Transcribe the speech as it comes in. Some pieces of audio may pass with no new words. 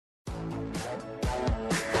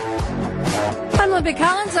I'm Libby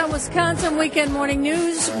Collins on Wisconsin Weekend Morning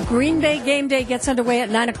News. Green Bay game day gets underway at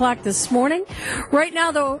 9 o'clock this morning. Right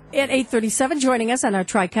now, though, at 8:37, joining us on our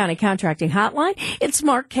Tri-County Contracting Hotline, it's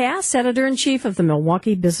Mark Kass, Editor-in-Chief of the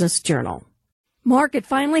Milwaukee Business Journal. Mark, it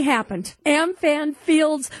finally happened. AmFan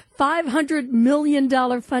Field's $500 million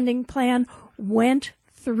funding plan went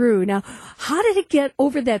through. Now, how did it get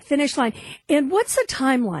over that finish line? And what's the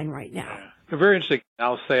timeline right now? Very interesting.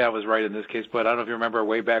 I'll say I was right in this case, but I don't know if you remember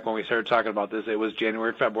way back when we started talking about this, it was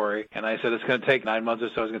January, February, and I said it's going to take 9 months or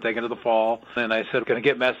so. It's going to take into the fall. And I said it's going to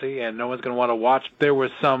get messy, and no one's going to want to watch. There were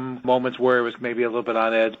some moments where it was maybe a little bit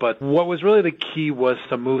on edge, but what was really the key was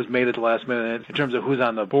some moves made at the last minute in terms of who's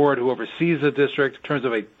on the board, who oversees the district, in terms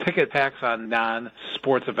of a ticket tax on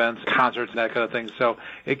non-sports events, concerts, and that kind of thing. So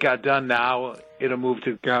it got done now. It'll move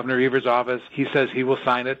to Governor Evers' office. He says he will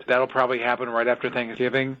sign it. That'll probably happen right after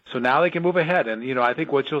Thanksgiving. So now they can move ahead. And, I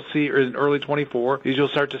think what you'll see in early 24 is you'll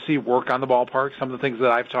start to see work on the ballpark. Some of the things that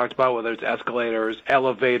I've talked about, whether it's escalators,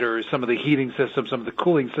 elevators, some of the heating systems, some of the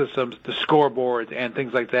cooling systems, the scoreboards, and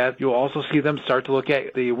things like that. You'll also see them start to look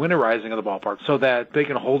at the winterizing of the ballpark so that they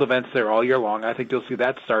can hold events there all year long. I think you'll see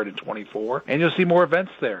that start in 24. And you'll see more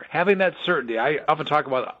events there. Having that certainty. I often talk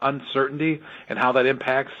about uncertainty and how that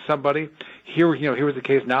impacts somebody. Here was the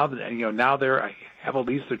case now that now I have a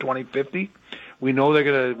lease through 2050. We know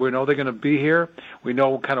they're gonna be here. We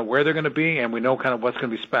know kind of where they're gonna be, and we know kind of what's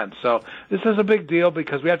gonna be spent. So this is a big deal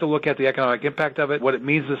because we have to look at the economic impact of it, what it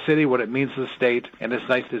means to the city, what it means to the state, and it's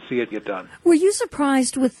nice to see it get done. Were you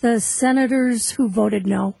surprised with the senators who voted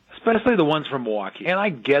no? Especially the ones from Milwaukee. And I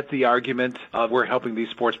get the argument of we're helping these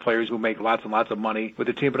sports players who make lots and lots of money with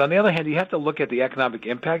the team. But on the other hand, you have to look at the economic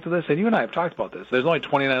impact of this. And you and I have talked about this. There's only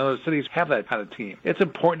 29 other cities who have that kind of team. It's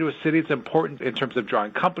important to a city. It's important in terms of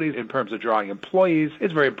drawing companies, in terms of drawing employees.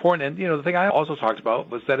 It's very important. And, the thing I also talked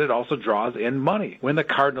about was that it also draws in money. When the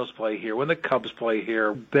Cardinals play here, when the Cubs play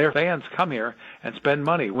here, their fans come here and spend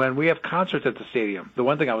money. When we have concerts at the stadium, the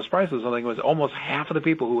one thing I was surprised with was almost half of the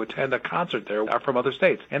people who attend a concert there are from other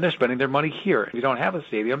states. And they're spending their money here. If you don't have a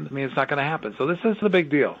stadium, it's not going to happen. So this is a big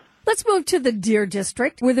deal. Let's move to the Deer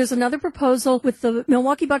District, where there's another proposal with the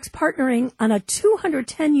Milwaukee Bucks partnering on a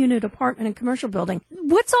 210-unit apartment and commercial building.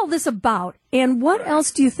 What's all this about, and what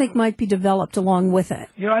else do you think might be developed along with it?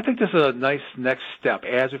 I think this is a nice next step.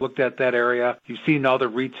 As we looked at that area, you've seen all the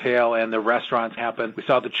retail and the restaurants happen. We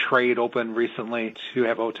saw the trade open recently to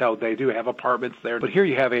have a hotel. They do have apartments there. But here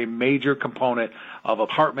you have a major component of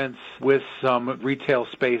apartments with some retail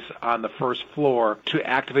space on the first floor to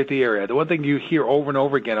activate the area. The one thing you hear over and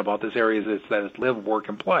over again about this area is that it's live, work,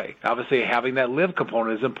 and play. Obviously, having that live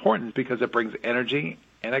component is important because it brings energy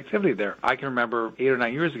and activity there. I can remember 8 or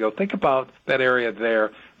 9 years ago, think about that area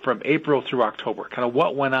there from April through October, kind of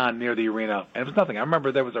what went on near the arena. And it was nothing. I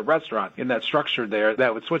remember there was a restaurant in that structure there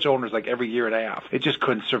that would switch owners like every year and a half. It just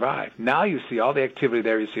couldn't survive. Now you see all the activity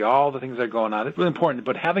there. You see all the things that are going on. It's really important.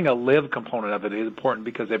 But having a live component of it is important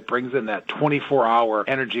because it brings in that 24-hour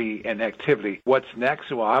energy and activity. What's next?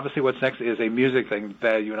 Well, obviously what's next is a music thing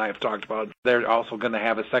that you and I have talked about. They're also going to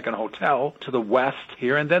have a second hotel to the west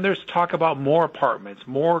here. And then there's talk about more apartments,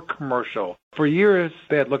 more commercial. For years,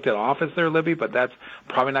 they had looked at office there, Libby, but that's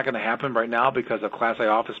probably not going to happen right now because of Class A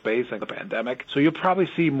office space and the pandemic. So you'll probably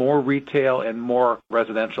see more retail and more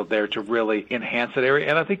residential there to really enhance that area.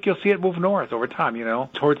 And I think you'll see it move north over time,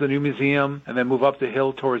 towards the new museum and then move up the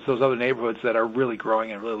hill towards those other neighborhoods that are really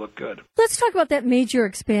growing and really look good. Let's talk about that major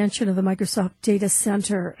expansion of the Microsoft data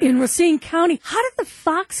center in Racine County. How did the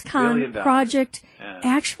Foxconn project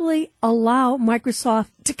actually allow Microsoft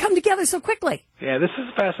to come together so quickly? Yeah, this is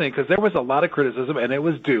fascinating because there was a lot of criticism, and it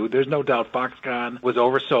was due. There's no doubt Foxconn was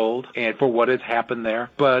oversold and for what has happened there.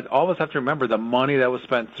 But all of us have to remember the money that was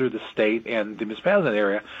spent through the state and the municipality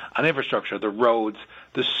area on infrastructure, the roads,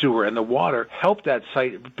 the sewer, and the water helped that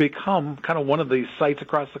site become kind of one of these sites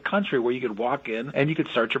across the country where you could walk in and you could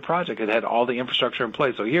start your project. It had all the infrastructure in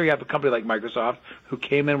place. So here you have a company like Microsoft who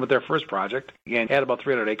came in with their first project and had about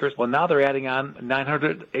 300 acres. Well, now they're adding on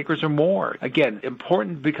 900 acres or more. Again,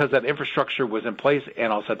 important because that infrastructure was in place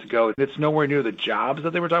and all set to go. It's nowhere near the jobs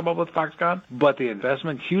that they were talking about with Foxconn, but the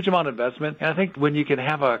investment, huge amount of investment. And I think when you can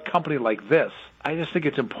have a company like this, I just think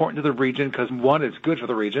it's important to the region because, one, it's good for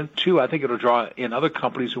the region. Two, I think it'll draw in other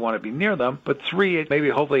companies who want to be near them. But three, it maybe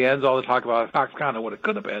hopefully ends all the talk about Foxconn and what it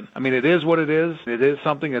could have been. I mean, it is what it is. It is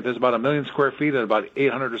something that there's about 1 million square feet and about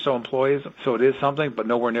 800 or so employees. So it is something, but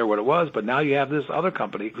nowhere near what it was. But now you have this other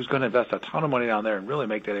company who's going to invest a ton of money down there and really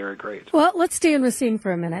make that area great. Well, let's stay in Racine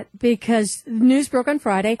for a minute because news broke on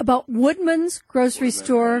Friday about Woodman's grocery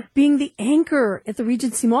store being the anchor at the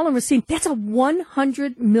Regency Mall in Racine. That's a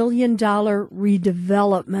 $100 million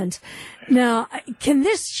redevelopment. Now, can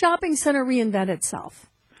this shopping center reinvent itself?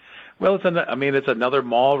 Well, it's another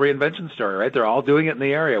mall reinvention story, right? They're all doing it in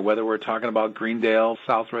the area, whether we're talking about Greendale,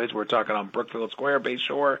 Southridge, we're talking on Brookfield Square, Bay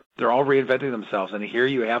Shore. They're all reinventing themselves. And here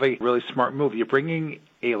you have a really smart move. You're bringing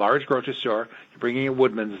a large grocery store, you're bringing a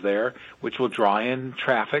Woodman's there, which will draw in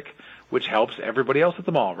traffic, which helps everybody else at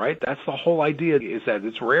the mall, right? That's the whole idea, is that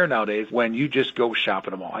it's rare nowadays when you just go shop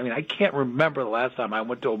at a mall. I mean, I can't remember the last time I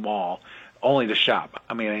went to a mall only to shop.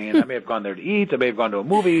 I mean, I may have gone there to eat, I may have gone to a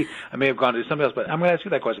movie, I may have gone to something else, but I'm going to ask you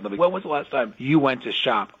that question, Libby. When was the last time you went to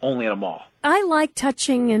shop only at a mall? I like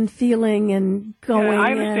touching and feeling and going. Yeah,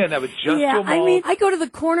 I understand that, but just to a mall. I mean, I go to the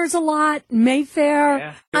corners a lot, Mayfair.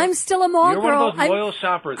 Yeah. I'm still a mall girl. You're one of those loyal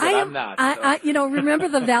shoppers that I'm not. So. Remember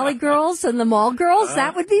the Valley Girls and the mall girls?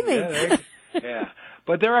 That would be me. Yeah.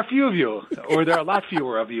 But there are a few of you, or there are a lot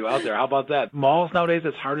fewer of you out there. How about that? Malls nowadays,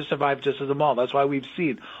 it's hard to survive just as a mall. That's why we've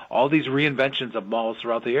seen all these reinventions of malls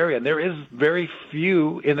throughout the area. And there is very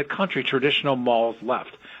few in the country traditional malls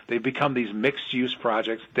left. They've become these mixed-use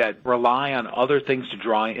projects that rely on other things to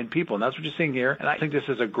draw in people. And that's what you're seeing here. And I think this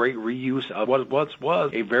is a great reuse of what once was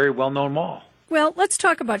a very well-known mall. Well, let's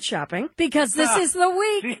talk about shopping, because this is the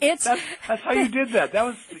week. See, that's how you did that.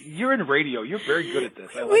 You're in radio. You're very good at this.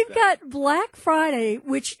 We've got Black Friday,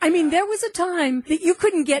 which, I mean, there was a time that you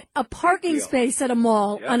couldn't get a parking space at a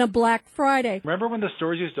mall on a Black Friday. Remember when the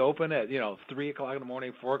stores used to open at, 3 o'clock in the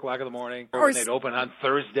morning, 4 o'clock in the morning, or they'd open on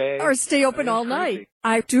Thursday? Or stay open all night.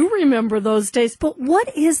 I do remember those days. But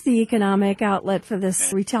what is the economic outlet for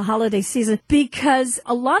this retail holiday season? Because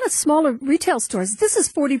a lot of smaller retail stores, this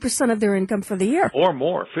is 40% of their income for the year. Or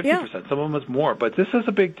more, 50%. Yeah. Some of them is more. But this is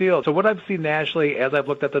a big deal. So what I've seen nationally, as I've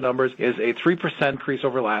looked at the numbers, is a 3% increase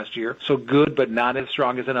over last year. So good, but not as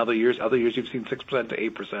strong as in other years. Other years you've seen 6% to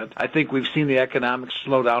 8%. I think we've seen the economic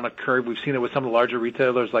slowdown occur. We've seen it with some of the larger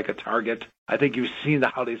retailers like a Target. I think you've seen the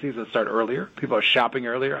holiday season start earlier. People are shopping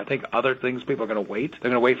earlier. I think other things people are going to wait.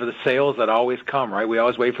 They're going to wait for the sales that always come, right? We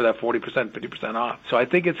always wait for that 40%, 50% off. So I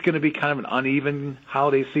think it's going to be kind of an uneven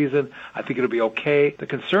holiday season. I think it'll be okay. The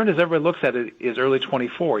concern as everybody looks at it is early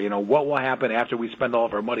 24. What will happen after we spend all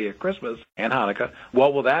of our money at Christmas and Hanukkah?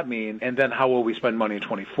 What will that mean? And then how will we spend money in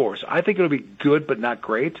 24? So I think it'll be good, but not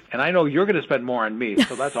great. And I know you're going to spend more on me,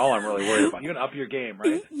 so that's all I'm really worried about. You're going to up your game,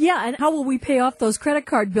 right? Yeah, and how will we pay off those credit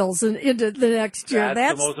card bills into the next year?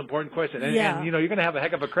 That's the most important question. And you're going to have a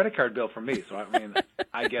heck of a credit card bill from me, so I mean,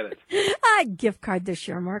 I get it. A gift card this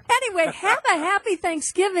year, Mark. Anyway, have a happy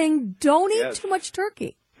Thanksgiving. Don't eat too much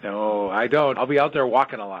turkey. No, I don't. I'll be out there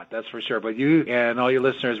walking a lot, that's for sure. But you and all your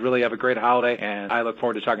listeners really have a great holiday, and I look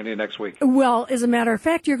forward to talking to you next week. Well, as a matter of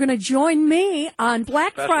fact, you're going to join me on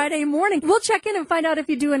Black Friday morning. We'll check in and find out if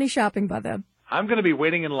you do any shopping by then. I'm going to be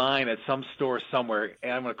waiting in line at some store somewhere,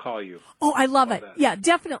 and I'm going to call you. Oh, I love it. Yeah,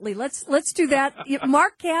 definitely. Let's do that.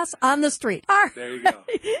 Mark Kass on the street. All right. There you go.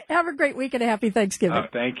 Have a great week and a happy Thanksgiving.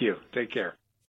 Thank you. Take care.